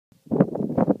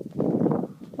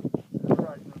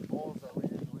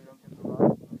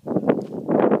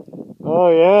Oh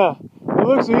yeah. It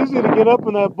looks easy to get up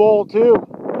in that bowl too.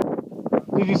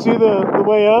 Did you see the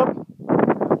way up?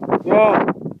 Yeah.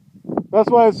 That's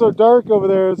why it's so dark over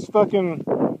there. It's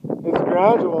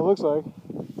gradual, it looks like.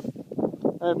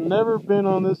 I've never been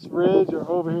on this ridge or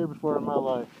over here before in my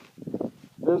life.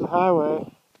 There's a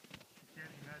highway.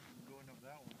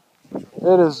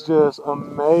 It is just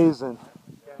amazing.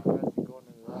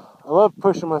 I love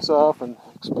pushing myself and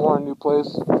exploring new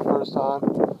places for the first time.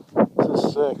 This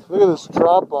is sick. Look at this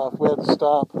drop off. We had to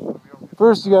stop.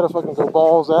 First you gotta fucking go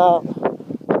balls out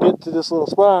to get to this little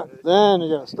spot. Then you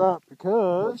gotta stop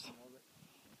because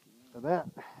of that.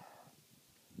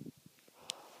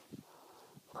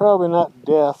 Probably not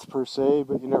death per se,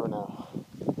 but you never know.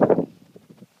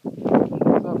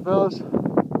 What's up, fellas?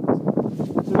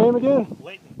 What's your name again?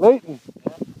 Leighton. Leighton.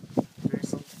 Yeah.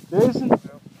 Jason. Jason? Yeah.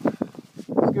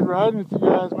 It's good riding with you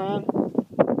guys, man.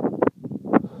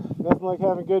 Nothing like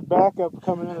having good backup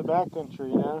coming in the backcountry,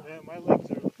 you know? Yeah, my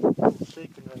legs are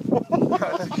shaking right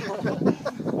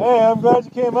now. Hey, I'm glad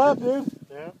you came up, dude.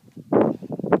 Yeah.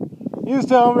 He was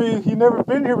telling me he'd never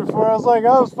been here before. I was like,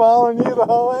 I was following you the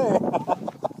whole way.